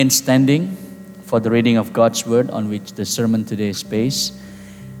In standing for the reading of God's Word on which the sermon today is based.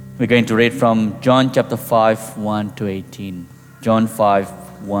 We're going to read from John chapter 5, 1 to 18. John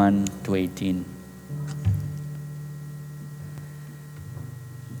 5, 1 to 18.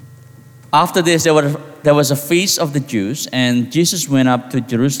 After this, there was a feast of the Jews, and Jesus went up to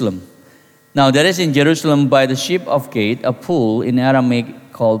Jerusalem. Now there is in Jerusalem by the sheep of gate a pool in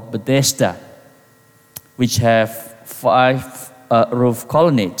Aramaic called Bethesda, which have 5 roof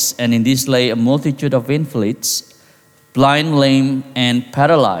colonnades, and in this lay a multitude of invalids, blind, lame, and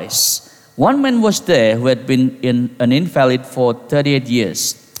paralyzed. One man was there who had been an invalid for 38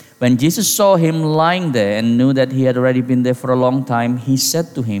 years. When Jesus saw him lying there and knew that he had already been there for a long time, he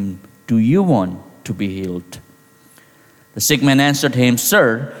said to him, "Do you want to be healed?" The sick man answered him,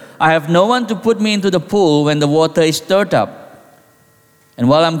 "Sir, I have no one to put me into the pool when the water is stirred up. And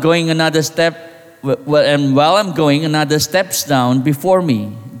while I'm going, another steps down before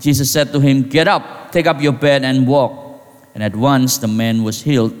me." Jesus said to him, "Get up, take up your bed and walk." And at once the man was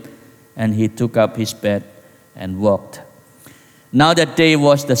healed, and he took up his bed and walked. Now that day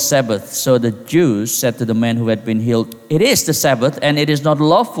was the Sabbath, so the Jews said to the man who had been healed, "It is the Sabbath, and it is not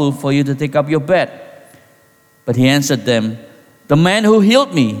lawful for you to take up your bed." But he answered them, "The man who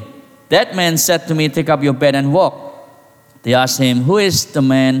healed me, that man said to me, 'Take up your bed and walk.'" They asked him, "Who is the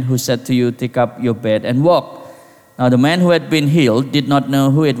man who said to you, 'Take up your bed and walk'?" Now the man who had been healed did not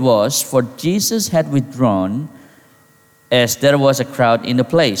know who it was, for Jesus had withdrawn, as there was a crowd in the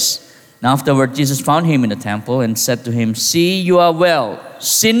place. Now afterward Jesus found him in the temple and said to him, "See, you are well.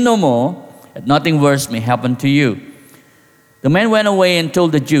 Sin no more, that nothing worse may happen to you." The man went away and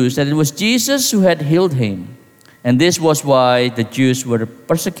told the Jews that it was Jesus who had healed him. And this was why the Jews were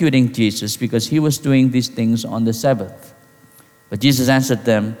persecuting Jesus, because he was doing these things on the Sabbath. But Jesus answered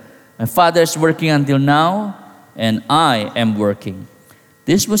them, "My Father is working until now, and I am working."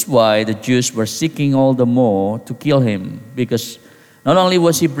 This was why the Jews were seeking all the more to kill him, because not only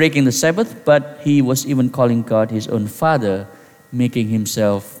was he breaking the Sabbath, but he was even calling God his own Father, making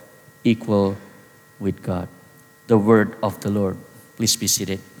himself equal with God. The word of the Lord. Please be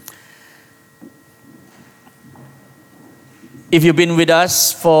seated. If you've been with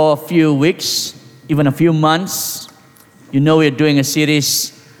us for a few weeks, even a few months, you know we're doing a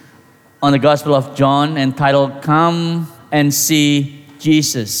series on the Gospel of John entitled "Come and See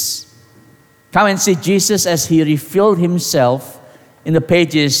Jesus." Come and see Jesus as he revealed himself in the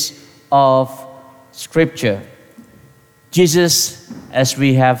pages of Scripture. Jesus, as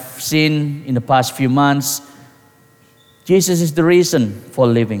we have seen in the past few months, Jesus is the reason for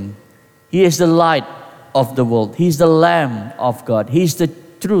living. He is the light of the world. He's the Lamb of God. He's the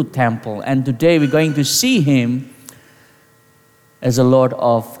true temple. And today we're going to see him as the Lord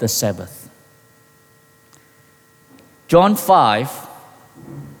of the Sabbath. John 5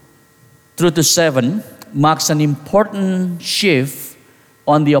 through to 7 marks an important shift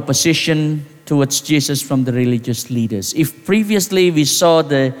on the opposition towards Jesus from the religious leaders. If previously we saw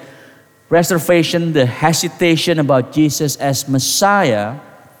the reservation, the hesitation about Jesus as Messiah,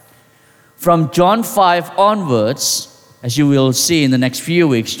 from John 5 onwards, as you will see in the next few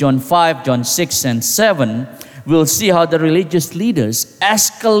weeks, John 5, John 6, and 7, we'll see how the religious leaders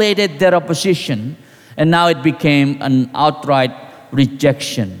escalated their opposition, and now it became an outright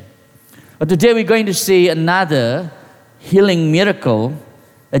rejection. But today we're going to see another healing miracle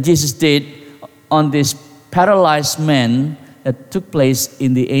that Jesus did on this paralyzed man that took place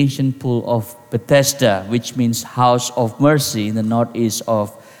in the ancient pool of Bethesda, which means house of mercy, in the northeast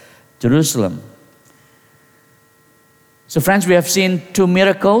of Jerusalem. So friends, we have seen 2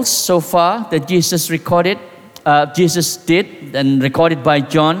 miracles so far that Jesus did and recorded by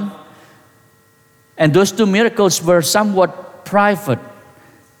John. And those 2 miracles were somewhat private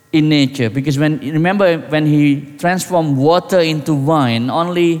in nature, because when he transformed water into wine,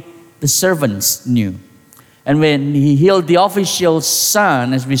 only the servants knew. And when he healed the official's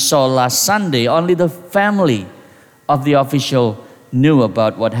son, as we saw last Sunday, only the family of the official knew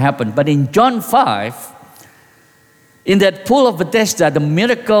about what happened. But in John 5, in that pool of Bethesda, the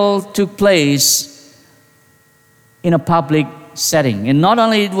miracle took place in a public setting. And not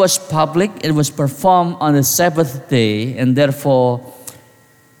only it was public, it was performed on the Sabbath day, and therefore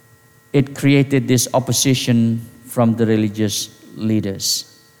it created this opposition from the religious leaders.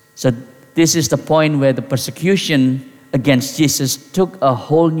 So this is the point where the persecution against Jesus took a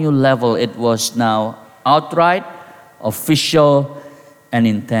whole new level. It was now outright, official, and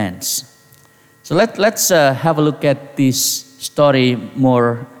intense. So let's have a look at this story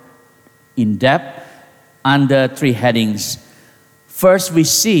more in depth under 3 headings. First, we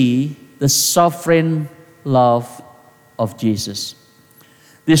see the sovereign love of Jesus.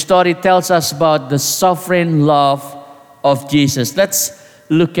 This story tells us about the sovereign love of Jesus. Let's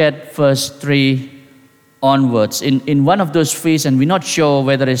look at verse 3 onwards. In one of those feasts, and we're not sure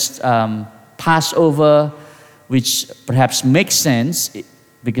whether it's Passover, which perhaps makes sense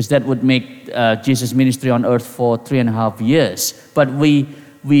because that would make Jesus' ministry on earth for 3.5 years. But we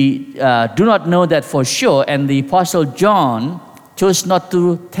do not know that for sure, and the Apostle John chose not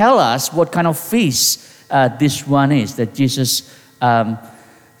to tell us what kind of feast this one is, that Jesus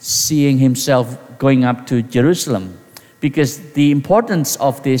seeing himself going up to Jerusalem. Because the importance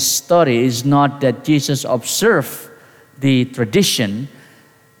of this story is not that Jesus observed the tradition,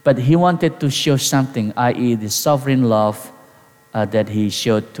 but he wanted to show something, i.e. the sovereign love that he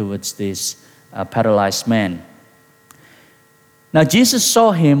showed towards this paralyzed man. Now Jesus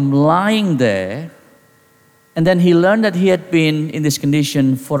saw him lying there, and then he learned that he had been in this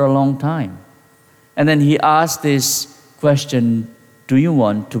condition for a long time. And then he asked this question, do you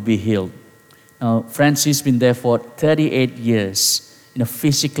want to be healed? Now, friends, he's been there for 38 years in a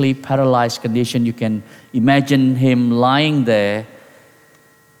physically paralyzed condition. You can imagine him lying there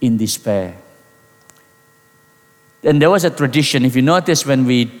in despair. And there was a tradition, if you notice when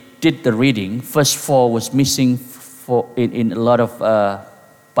we did the reading, verse 4 was missing in a lot of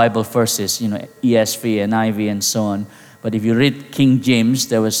Bible verses, ESV, NIV, and so on. But if you read King James,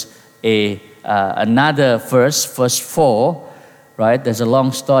 there was another verse 4, right? There's a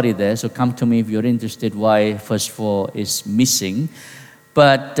long story there, so come to me if you're interested why verse 4 is missing.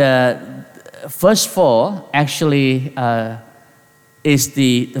 But verse 4 actually is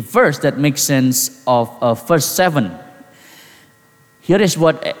the verse that makes sense of verse 7. Here is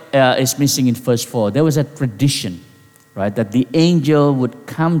what is missing in verse 4. There was a tradition, right, that the angel would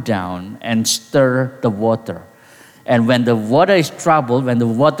come down and stir the water. And when the water is troubled, when the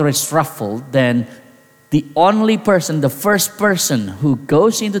water is ruffled, then the only person, the first person who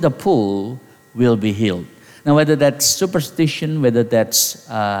goes into the pool will be healed. Now, whether that's superstition, whether that's,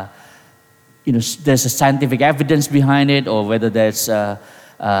 there's a scientific evidence behind it, or whether there's the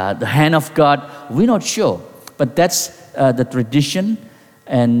hand of God, we're not sure. But that's the tradition,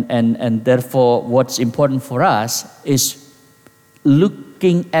 and therefore what's important for us is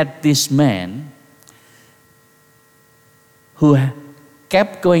looking at this man who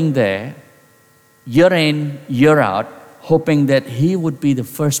kept going there, year in, year out, hoping that he would be the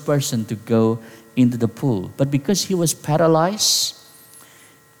first person to go into the pool. But because he was paralyzed,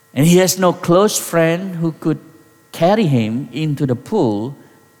 and he has no close friend who could carry him into the pool,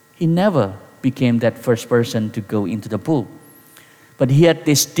 he never became that first person to go into the pool. But he had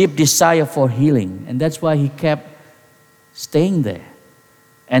this deep desire for healing, and that's why he kept staying there.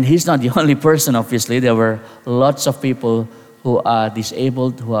 And he's not the only person, obviously. There were lots of people who are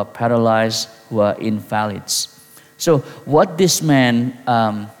disabled, who are paralyzed, who are invalids. So what this man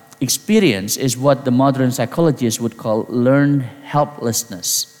experienced is what the modern psychologists would call learned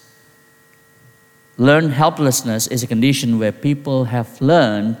helplessness. Learned helplessness is a condition where people have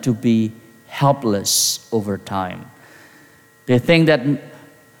learned to be helpless over time. They think that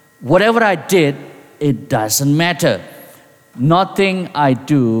whatever I did, it doesn't matter. Nothing I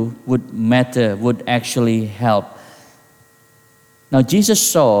do would matter, would actually help. Now, Jesus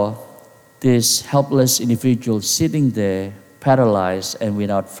saw this helpless individual sitting there, paralyzed and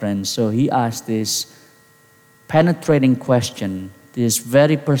without friends. So he asked this penetrating question, this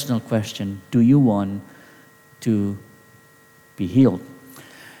very personal question, do you want to be healed?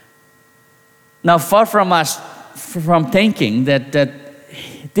 Now, far from us from thinking that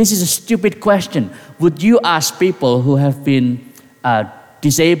this is a stupid question, would you ask people who have been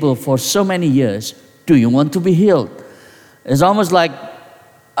disabled for so many years, do you want to be healed? It's almost like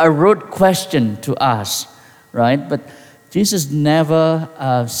a rude question to ask, right? But Jesus never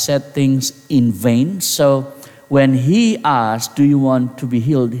said things in vain. So when he asked, do you want to be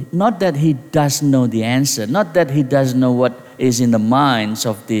healed? Not that he doesn't know the answer, not that he doesn't know what is in the minds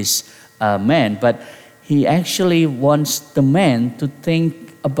of this man, but he actually wants the man to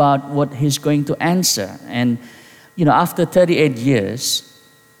think about what he's going to answer. And, after 38 years,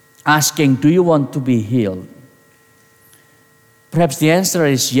 asking, do you want to be healed? Perhaps the answer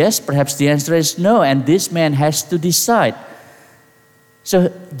is yes, perhaps the answer is no, and this man has to decide. So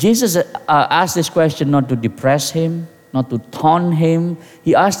Jesus asked this question not to depress him, not to taunt him.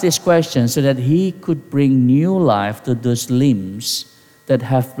 He asked this question so that he could bring new life to those limbs that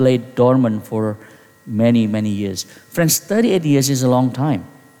have laid dormant for many, many years. Friends, 38 years is a long time.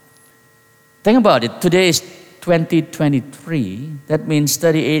 Think about it. Today is 2023. That means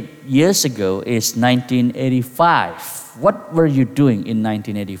 38 years ago is 1985. What were you doing in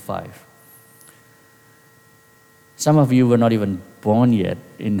 1985? Some of you were not even born yet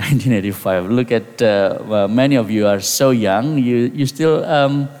in 1985. Look at, many of you are so young. You're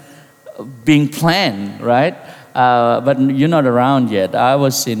still being planned, right? But you're not around yet. I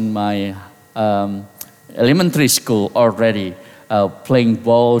was in my elementary school already, playing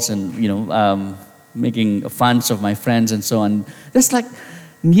balls and, making fun of my friends and so on. That's like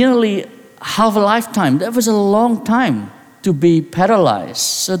nearly half a lifetime. That was a long time to be paralyzed.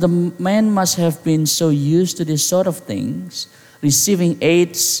 So the man must have been so used to these sort of things, receiving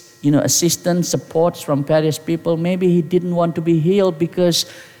aids, assistance, supports from various people. Maybe he didn't want to be healed because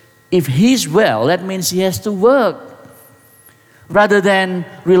if he's well, that means he has to work rather than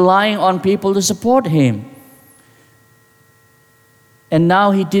relying on people to support him. And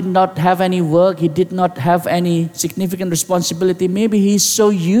now he did not have any work. He did not have any significant responsibility. Maybe he's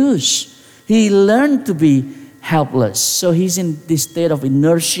so used. He learned to be helpless. So he's in this state of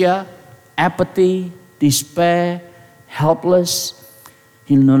inertia, apathy, despair, helpless.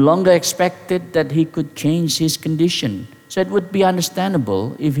 He no longer expected that he could change his condition. So it would be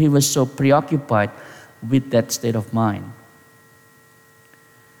understandable if he was so preoccupied with that state of mind.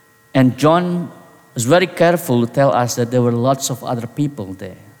 And John was very careful to tell us that there were lots of other people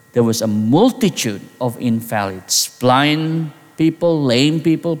there. There was a multitude of invalids, blind people, lame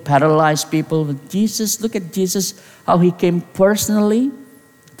people, paralyzed people. Look at Jesus, how he came personally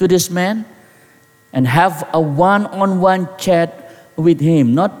to this man and have a one-on-one chat with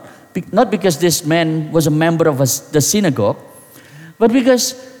him. Not because this man was a member of the synagogue, but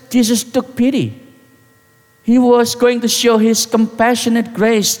because Jesus took pity. He was going to show his compassionate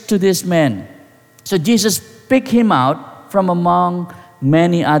grace to this man. So Jesus picked him out from among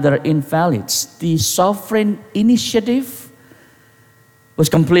many other invalids. The sovereign initiative was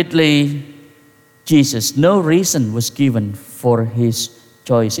completely Jesus. No reason was given for his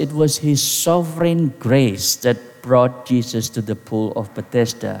choice. It was his sovereign grace that brought Jesus to the pool of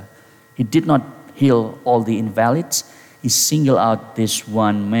Bethesda. He did not heal all the invalids. He singled out this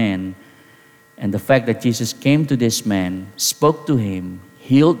one man. And the fact that Jesus came to this man, spoke to him,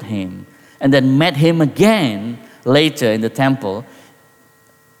 healed him, and then met him again later in the temple,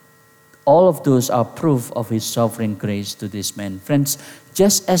 all of those are proof of his sovereign grace to this man. Friends,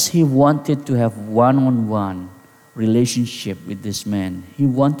 just as he wanted to have one-on-one relationship with this man, he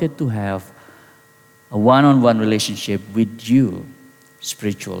wanted to have a one-on-one relationship with you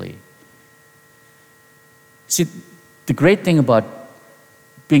spiritually. See, the great thing about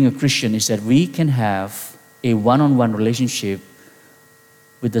being a Christian is that we can have a one-on-one relationship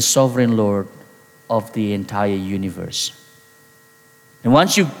with the sovereign Lord of the entire universe. And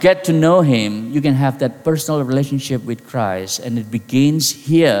once you get to know him, you can have that personal relationship with Christ, and it begins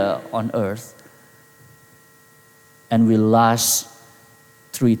here on earth and will last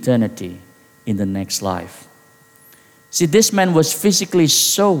through eternity in the next life. See, this man was physically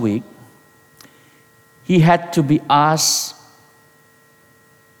so weak, he had to be asked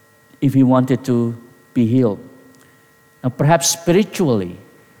if he wanted to be healed. Now, perhaps spiritually,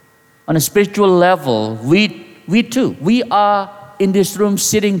 on a spiritual level, we too, we are in this room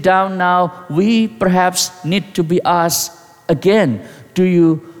sitting down now, we perhaps need to be asked again, do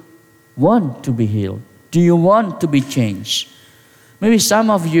you want to be healed? Do you want to be changed? Maybe some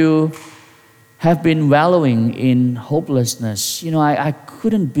of you have been wallowing in hopelessness. I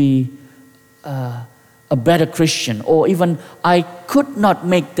couldn't be a better Christian, or even I could not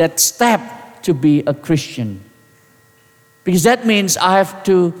make that step to be a Christian. Because that means I have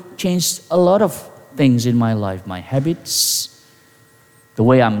to change a lot of things in my life, my habits, the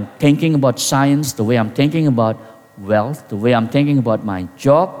way I'm thinking about science, the way I'm thinking about wealth, the way I'm thinking about my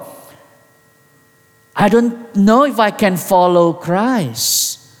job. I don't know if I can follow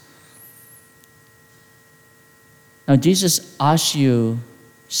Christ. Now, Jesus asks you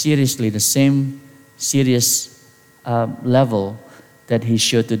seriously the same serious level that he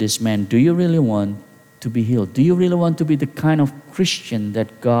showed to this man. Do you really want to be healed? Do you really want to be the kind of Christian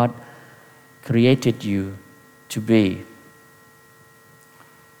that God created you to be?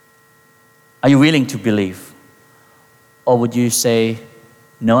 Are you willing to believe? Or would you say,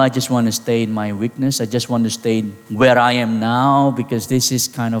 no, I just want to stay in my weakness. I just want to stay where I am now because this is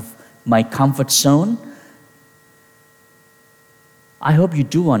kind of my comfort zone. I hope you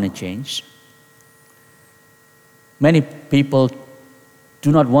do want to change. Many people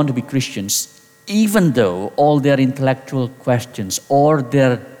do not want to be Christians, even though all their intellectual questions or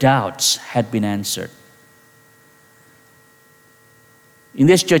their doubts had been answered. In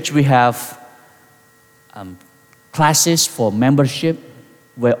this church, we have classes for membership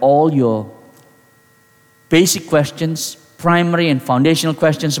where all your basic questions, primary and foundational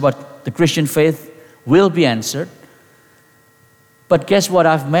questions about the Christian faith will be answered. But guess what?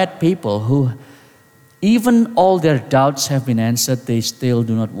 I've met people who, even all their doubts have been answered, they still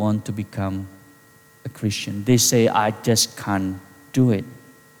do not want to become a Christian. They say, I just can't do it.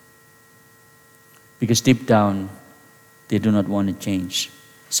 Because deep down, they do not want to change.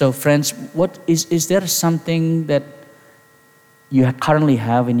 So friends, what is there something that you currently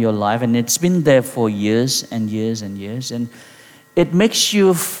have in your life, and it's been there for years and years and years, and it makes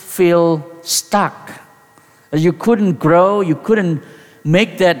you feel stuck? You couldn't grow, you couldn't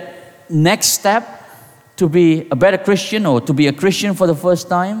make that next step to be a better Christian or to be a Christian for the first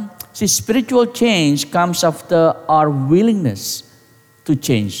time. See, spiritual change comes after our willingness to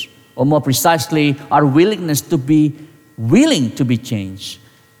change, or more precisely, our willingness to be willing to be changed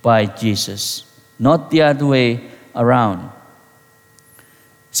by Jesus, not the other way around.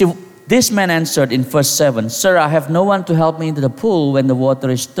 See, this man answered in verse 7, Sir, I have no one to help me into the pool when the water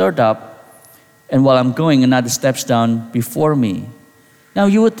is stirred up, and while I'm going, another steps down before me. Now,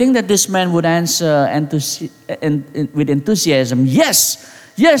 you would think that this man would answer with enthusiasm,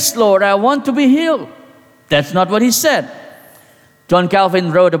 Yes, Lord, I want to be healed. That's not what he said. John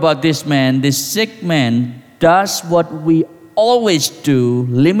Calvin wrote about this man, this sick man does what we always do,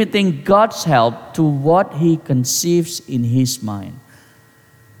 limiting God's help to what he conceives in his mind.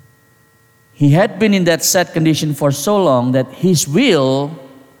 He had been in that sad condition for so long that his will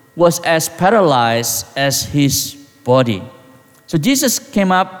was as paralyzed as his body. So Jesus came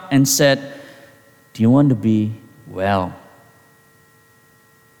up and said, Do you want to be well?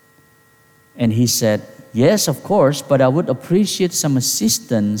 And he said, Yes, of course, but I would appreciate some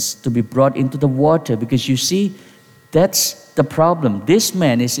assistance to be brought into the water, because you see, that's the problem. This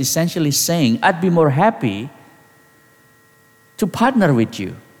man is essentially saying, I'd be more happy to partner with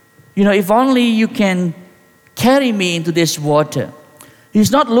you. If only you can carry me into this water. He's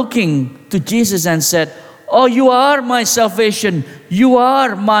not looking to Jesus and said, Oh, you are my salvation. You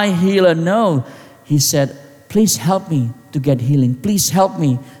are my healer. No, he said, please help me to get healing. Please help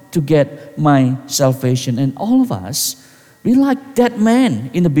me to get my salvation. And all of us, we like that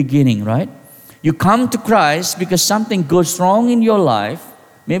man in the beginning, right? You come to Christ because something goes wrong in your life.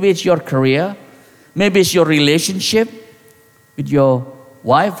 Maybe it's your career. Maybe it's your relationship with your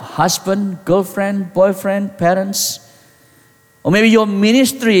wife, husband, girlfriend, boyfriend, parents. Or maybe your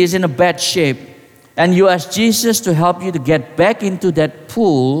ministry is in a bad shape, and you ask Jesus to help you to get back into that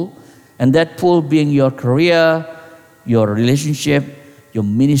pool, and that pool being your career, your relationship, your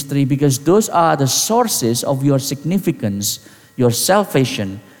ministry, because those are the sources of your significance, your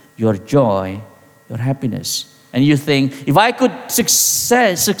salvation, your joy, your happiness. And you think, if I could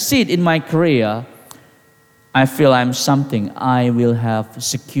succeed in my career, I feel I'm something. I will have a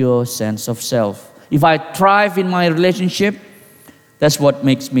secure sense of self. If I thrive in my relationship, that's what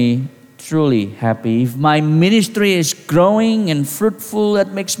makes me truly happy. If my ministry is growing and fruitful,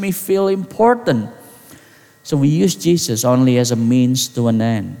 that makes me feel important. So we use Jesus only as a means to an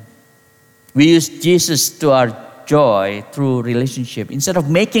end. We use Jesus to our joy through relationship, instead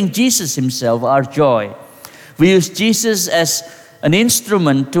of making Jesus himself our joy. We use Jesus as an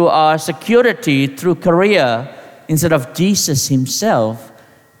instrument to our security through career, instead of Jesus himself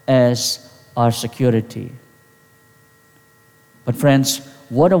as our security. But friends,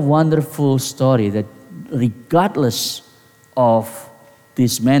 what a wonderful story that regardless of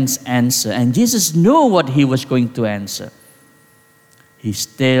this man's answer, and Jesus knew what he was going to answer, he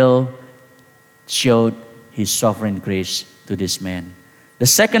still showed his sovereign grace to this man. The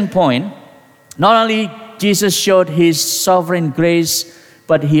second point, not only Jesus showed his sovereign grace,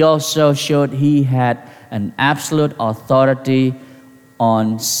 but he also showed he had an absolute authority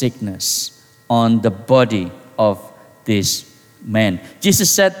on sickness, on the body of this man. Jesus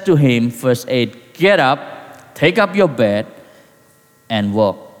said to him, verse 8, Get up, take up your bed, and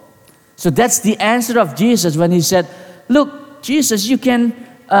walk. So that's the answer of Jesus when he said, Look, Jesus, you can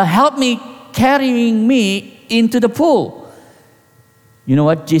help me carrying me into the pool. You know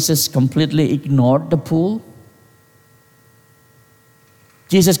what? Jesus completely ignored the pool.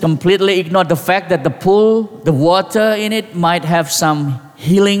 Jesus completely ignored the fact that the pool, the water in it, might have some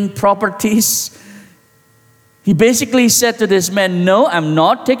healing properties. He basically said to this man, No, I'm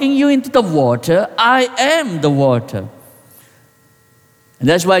not taking you into the water. I am the water. And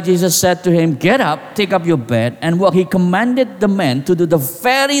that's why Jesus said to him, Get up, take up your bed, and walk. He commanded the man to do the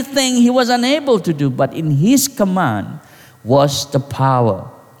very thing he was unable to do, but in his command was the power.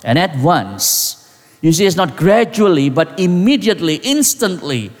 And at once, you see, it's not gradually, but immediately,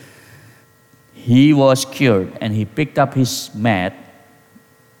 instantly, he was cured. And he picked up his mat.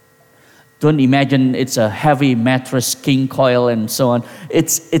 Don't imagine it's a heavy mattress, king coil, and so on.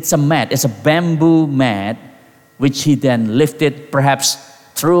 It's a mat. It's a bamboo mat which he then lifted, perhaps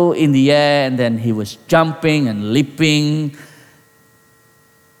threw in the air, and then he was jumping and leaping,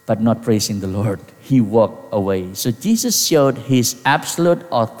 but not praising the Lord. He walked away. So Jesus showed his absolute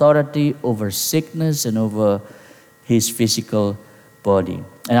authority over sickness and over his physical body.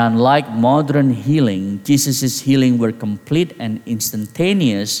 And unlike modern healing, Jesus' healing were complete and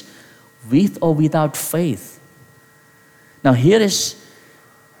instantaneous with or without faith. Now here is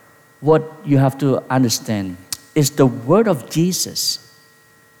what you have to understand. It's the word of Jesus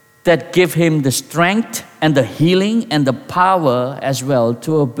that give him the strength and the healing and the power as well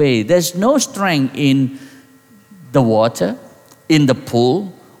to obey. There's no strength in the water, in the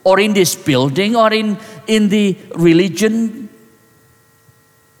pool, or in this building, or in the religion,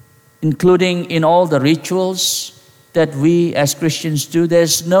 including in all the rituals that we as Christians do.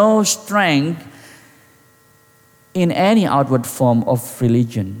 There's no strength in any outward form of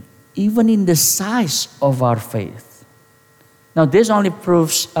religion, even in the size of our faith. Now, this only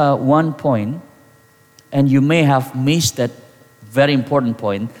proves one point, and you may have missed that very important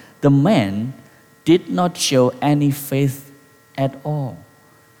point. The man did not show any faith at all.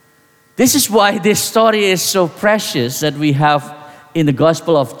 This is why this story is so precious that we have in the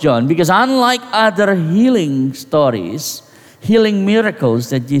Gospel of John, because unlike other healing stories, healing miracles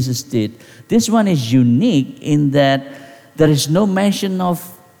that Jesus did, this one is unique in that there is no mention of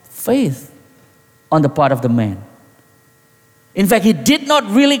faith on the part of the man. In fact, he did not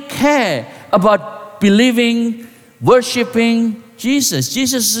really care about believing, worshiping Jesus.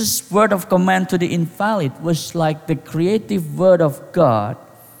 Jesus' word of command to the invalid was like the creative word of God.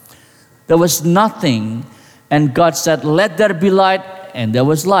 There was nothing, and God said, "Let there be light," and there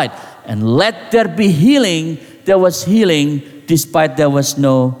was light. And "Let there be healing," there was healing, despite there was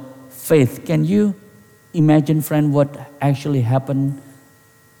no faith. Can you imagine, friend, what actually happened?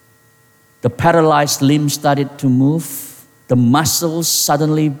 The paralyzed limb started to move. The muscles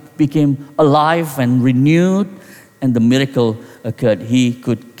suddenly became alive and renewed, and the miracle occurred. He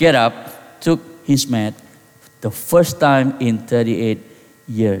could get up, took his mat, the first time in 38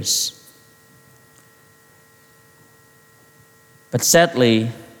 years. But sadly,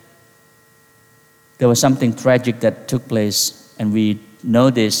 there was something tragic that took place, and we know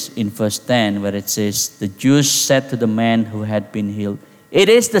this in verse 10, where it says, "The Jews said to the man who had been healed, 'It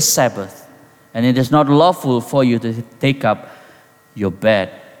is the Sabbath, and it is not lawful for you to take up your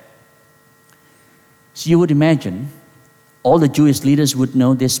bed.'" So you would imagine all the Jewish leaders would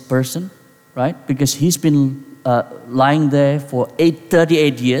know this person, right? Because he's been lying there for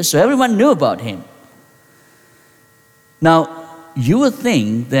 38 years, so everyone knew about him. Now, you would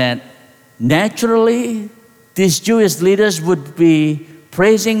think that naturally these Jewish leaders would be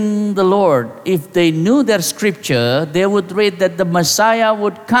praising the Lord. If they knew their scripture, they would read that the Messiah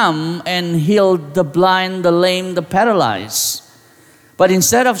would come and heal the blind, the lame, the paralyzed. But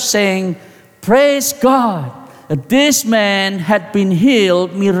instead of saying, "Praise God, that this man had been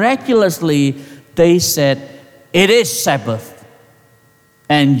healed miraculously," they said, "It is Sabbath,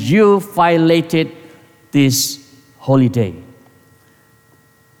 and you violated this holy day."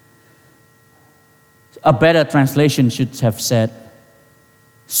 A better translation should have said,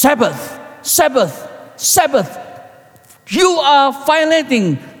 "Sabbath, Sabbath, Sabbath. You are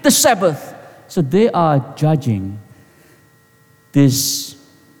violating the Sabbath." So they are judging this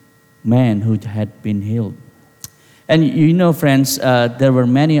man who had been healed. And you know, friends, there were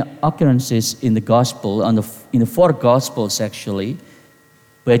many occurrences in the gospel, in the four gospels actually,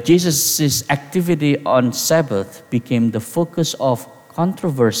 where Jesus' activity on Sabbath became the focus of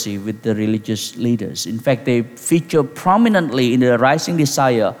controversy with the religious leaders. In fact, they feature prominently in the rising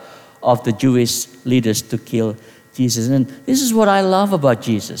desire of the Jewish leaders to kill Jesus. And this is what I love about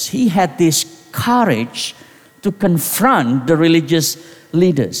Jesus. He had this courage to confront the religious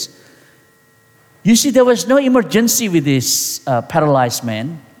leaders. You see, there was no emergency with this paralyzed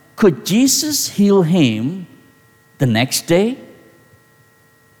man. Could Jesus heal him the next day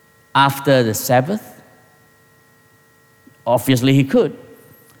after the Sabbath? Obviously he could,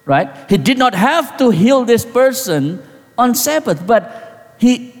 right? He did not have to heal this person on Sabbath, but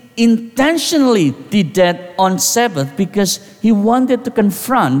he intentionally did that on Sabbath because he wanted to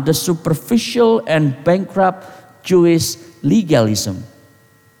confront the superficial and bankrupt Jewish legalism.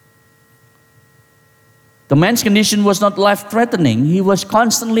 The man's condition was not life-threatening. He was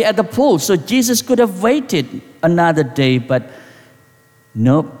constantly at the pool, so Jesus could have waited another day, but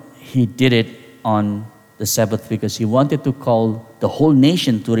nope, he did it on the Sabbath because he wanted to call the whole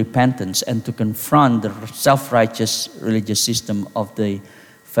nation to repentance and to confront the self-righteous religious system of the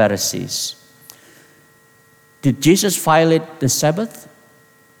Pharisees. Did Jesus violate the Sabbath?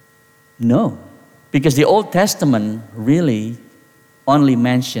 No. Because the Old Testament really only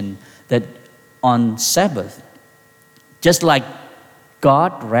mentioned that on Sabbath, just like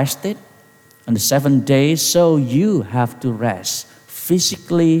God rested on the 7th day, so you have to rest,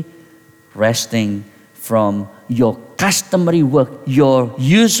 physically resting from your customary work, your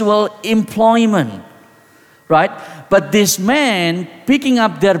usual employment, right? But this man picking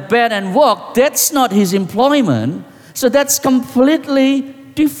up their bed and walk, that's not his employment, so that's completely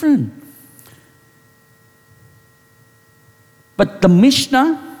different. But the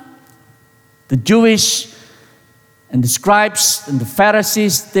Mishnah, the Jewish and the scribes and the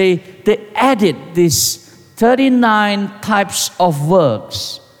Pharisees, they added these 39 types of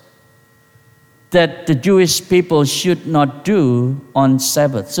works that the Jewish people should not do on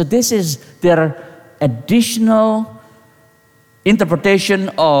Sabbath. So this is their additional interpretation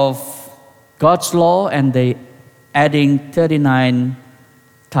of God's law, and they adding 39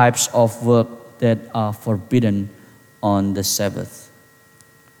 types of work that are forbidden on the Sabbath.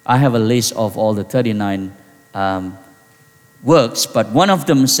 I have a list of all the 39 works, but one of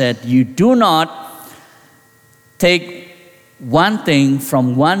them said, you do not take one thing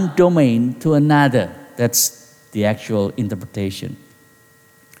from one domain to another. That's the actual interpretation.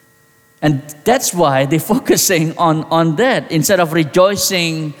 And that's why they're focusing on that. Instead of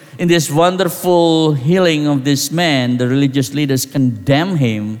rejoicing in this wonderful healing of this man, the religious leaders condemn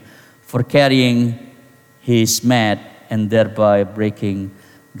him for carrying his mat and thereby breaking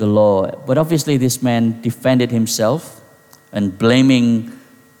the law. But obviously this man defended himself and blaming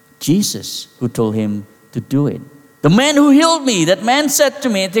Jesus who told him to do it. The man who healed me, that man said to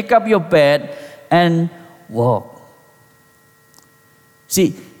me, take up your bed and walk.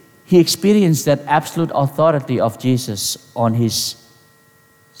 See, he experienced that absolute authority of Jesus on his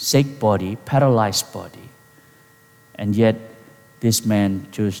sick body, paralyzed body. And yet this man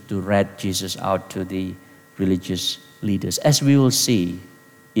chose to rat Jesus out to the religious leaders, as we will see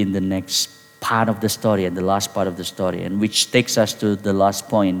in the next part of the story and the last part of the story, and which takes us to the last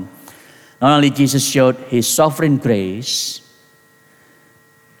point. Not only Jesus showed his sovereign grace,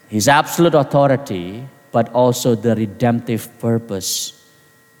 his absolute authority, but also the redemptive purpose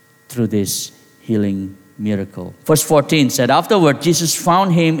through this healing miracle. Verse 14 said, afterward, Jesus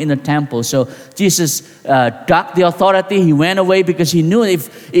found him in the temple. So Jesus got the authority. He went away because he knew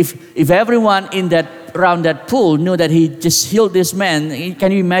if everyone around that pool knew that he just healed this man,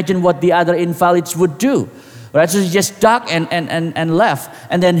 can you imagine what the other invalids would do? Right? So he just ducked and left.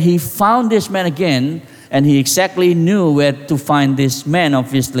 And then he found this man again, and he exactly knew where to find this man,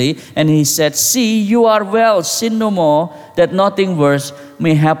 obviously. And he said, see, you are well, sin no more, that nothing worse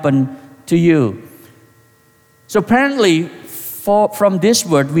may happen to you. So apparently, from this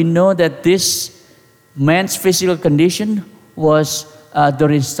word, we know that this man's physical condition was the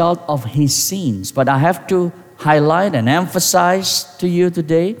result of his sins. But I have to highlight and emphasize to you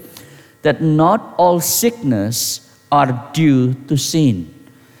today that not all sickness are due to sin.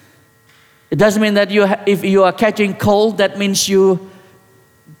 It doesn't mean that if you are catching cold, that means you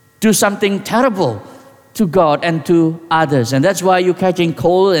do something terrible to God and to others. And that's why you're catching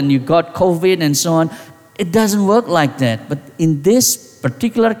cold and you got COVID and so on. It doesn't work like that. But in this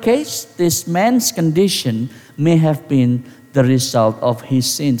particular case, this man's condition may have been the result of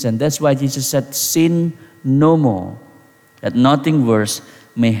his sins. And that's why Jesus said, sin no more, that nothing worse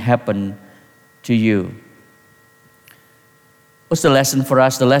may happen to you. What's the lesson for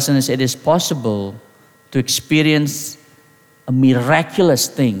us? The lesson is it is possible to experience a miraculous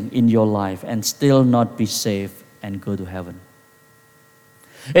thing in your life and still not be saved and go to heaven.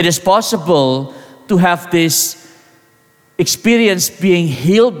 It is possible to have this experience being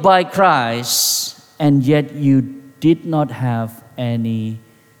healed by Christ and yet you did not have any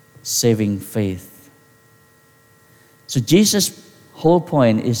saving faith. So Jesus' whole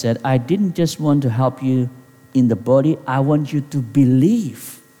point is that I didn't just want to help you in the body, I want you to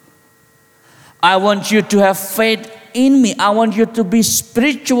believe. I want you to have faith in me. I want you to be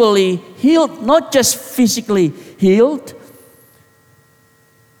spiritually healed, not just physically healed.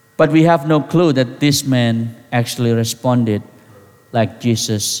 But we have no clue that this man actually responded like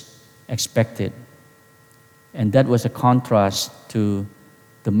Jesus expected. And that was a contrast to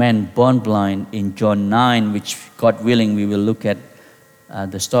the man born blind in John 9, which God willing we will look at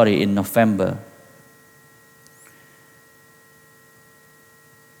the story in November.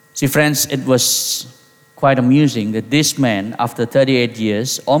 See, friends, it was quite amusing that this man, after 38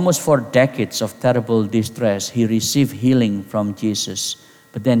 years, almost 4 decades of terrible distress, he received healing from Jesus.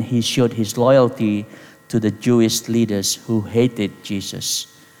 But then he showed his loyalty to the Jewish leaders who hated Jesus.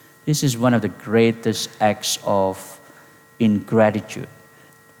 This is one of the greatest acts of ingratitude.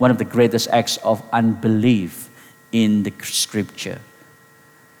 one of the greatest acts of unbelief in the scripture.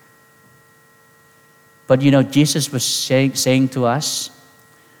 But Jesus was saying to us,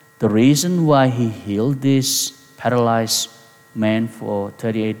 the reason why he healed this paralyzed man for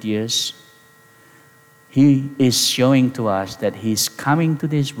 38 years, he is showing to us that he's coming to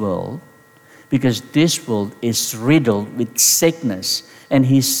this world because this world is riddled with sickness. And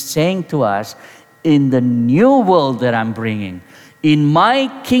he's saying to us, in the new world that I'm bringing, in my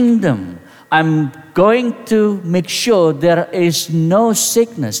kingdom, I'm going to make sure there is no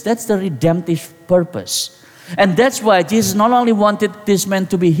sickness. That's the redemptive purpose. And that's why Jesus not only wanted this man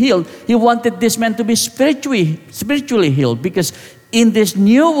to be healed, he wanted this man to be spiritually healed. Because in this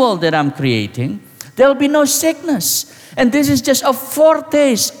new world that I'm creating, there'll be no sickness. And this is just a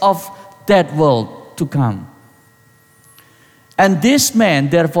foretaste of that world to come. And this man,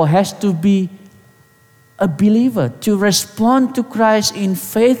 therefore, has to be a believer, to respond to Christ in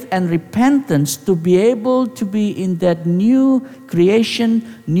faith and repentance, to be able to be in that new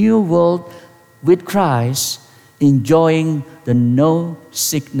creation, new world with Christ, enjoying the no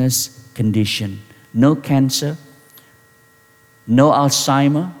sickness condition, no cancer, no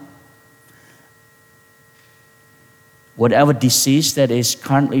Alzheimer, whatever disease that is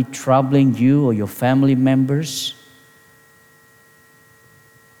currently troubling you or your family members,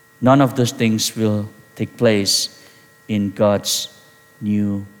 none of those things will take place in God's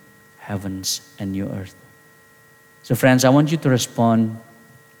new heavens and new earth. So friends, I want you to respond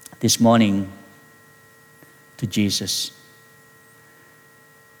this morning to Jesus.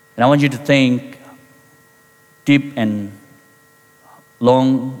 And I want you to think deep and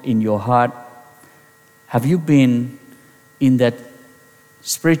long in your heart. Have you been in that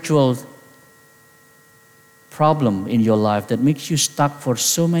spiritual problem in your life that makes you stuck for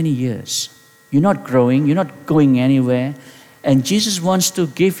so many years? You're not growing, you're not going anywhere. And Jesus wants to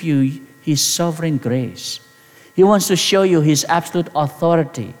give you His sovereign grace. He wants to show you His absolute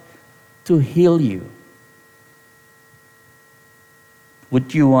authority to heal you.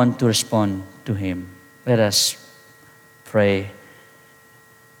 Would you want to respond to Him? Let us pray.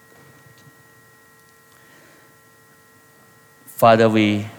 Father, we